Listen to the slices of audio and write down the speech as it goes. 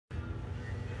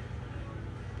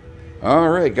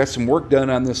Alright, got some work done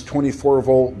on this 24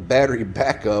 volt battery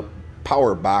backup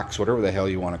power box, whatever the hell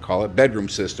you want to call it, bedroom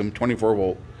system, 24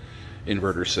 volt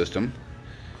inverter system.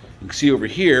 You can see over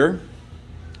here,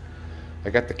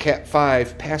 I got the Cat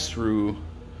 5 pass-through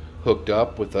hooked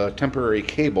up with a temporary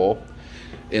cable,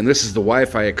 and this is the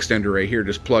Wi-Fi extender right here,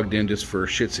 just plugged in just for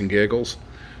shits and giggles.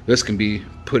 This can be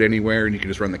put anywhere, and you can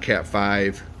just run the Cat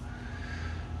 5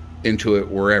 into it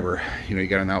wherever. You know, you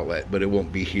got an outlet, but it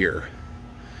won't be here.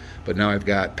 But now I've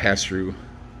got pass-through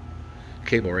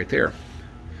cable right there.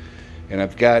 And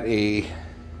I've got a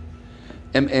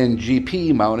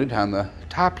MNGP mounted on the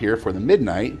top here for the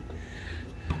MidNite.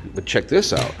 But check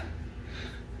this out.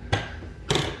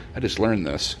 I just learned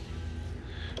this.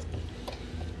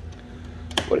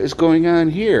 What is going on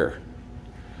here?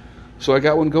 So I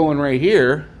got one going right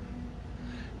here.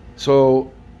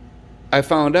 So I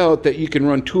found out that you can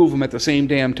run two of them at the same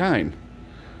damn time.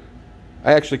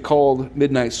 I actually called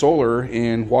MidNite Solar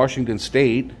in Washington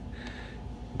State,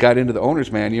 got into the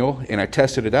owner's manual, and I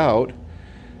tested it out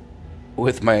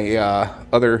with my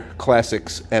other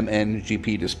Classics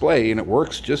MNGP display, and it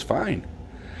works just fine.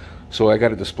 So I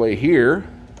got a display here,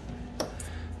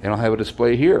 and I'll have a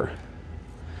display here.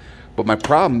 But my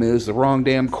problem is the wrong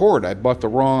damn cord. I bought the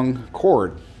wrong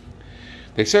cord.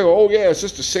 They say, oh yeah, it's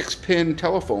just a 6-pin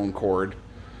telephone cord.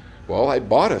 Well, I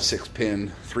bought a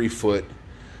 6-pin 3-foot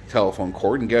telephone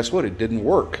cord, and guess what? It didn't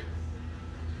work.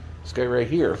 This guy right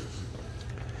here.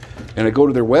 And I go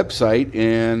to their website,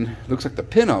 and it looks like the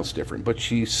pinout's different, but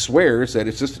she swears that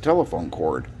it's just a telephone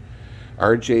cord,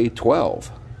 RJ12.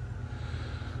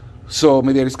 So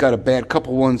maybe I just got a bad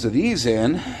couple ones of these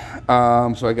in.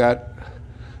 So I got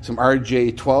some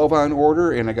RJ12 on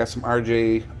order, and I got some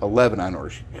RJ11 on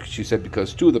order. She said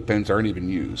because 2 of the pins aren't even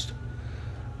used.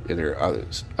 Either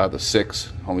out of the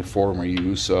 6, only 4 of them are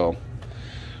used, so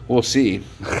we'll see.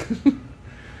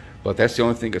 But that's the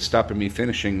only thing that's stopping me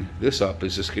finishing this up,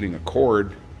 is just getting a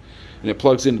cord. And it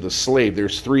plugs into the slave.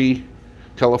 There's 3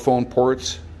 telephone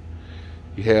ports.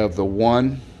 You have the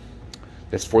one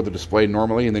that's for the display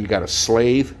normally, and then you got a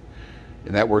slave,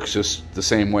 and that works just the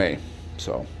same way.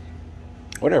 So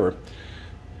whatever.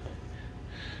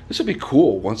 This will be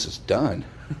cool once it's done.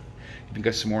 Even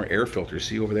got some more air filters.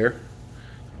 See over there?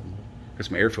 Got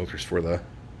some air filters for the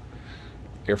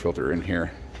air filter in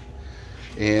here.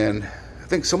 And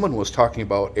I think someone was talking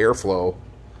about airflow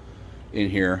in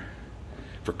here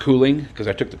for cooling, because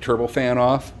I took the turbo fan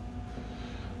off.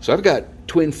 So I've got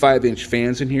twin 5-inch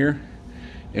fans in here,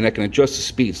 and I can adjust the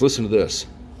speeds. Listen to this.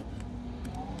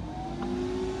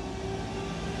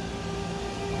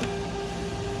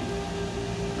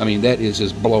 I mean, that is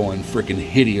just blowing freaking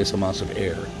hideous amounts of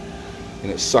air.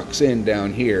 And it sucks in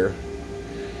down here,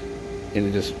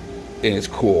 and it's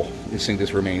cool. This thing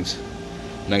just remains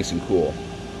nice and cool.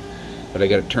 But I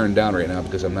got it turned down right now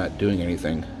because I'm not doing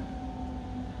anything.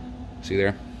 See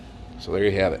there? So there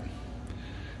you have it.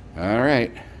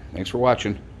 Alright. Thanks for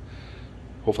watching.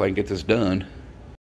 Hopefully I can get this done.